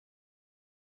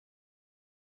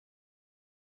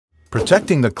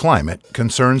Protecting the climate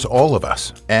concerns all of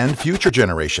us and future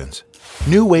generations.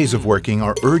 New ways of working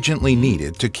are urgently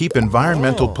needed to keep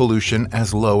environmental pollution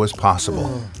as low as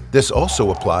possible. This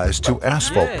also applies to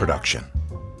asphalt production.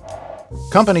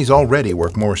 Companies already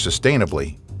work more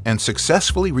sustainably and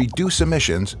successfully reduce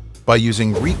emissions by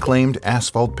using reclaimed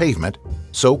asphalt pavement,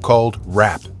 so-called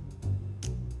RAP.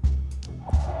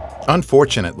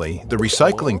 Unfortunately, the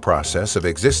recycling process of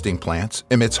existing plants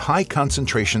emits high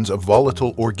concentrations of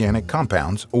volatile organic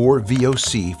compounds, or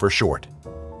VOC for short.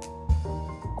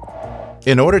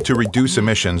 In order to reduce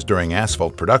emissions during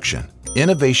asphalt production,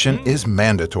 innovation is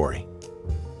mandatory.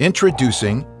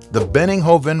 Introducing the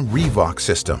REVOC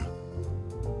system.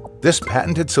 This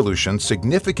patented solution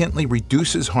significantly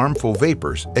reduces harmful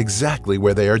vapors exactly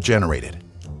where they are generated.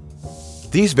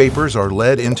 These vapors are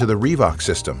led into the REVOC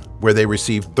system, where they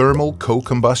receive thermal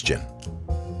co-combustion.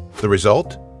 The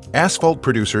result? Asphalt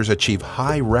producers achieve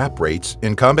high RAP rates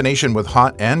in combination with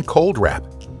hot and cold RAP,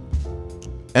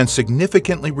 and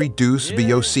significantly reduce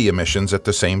VOC emissions at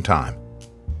the same time.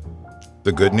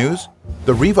 The good news?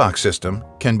 The REVOC system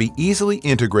can be easily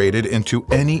integrated into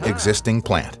any existing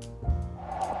plant.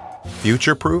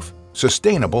 Future-proof,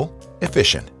 sustainable,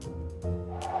 efficient.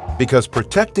 Because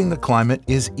protecting the climate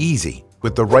is easy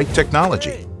with the right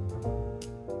technology.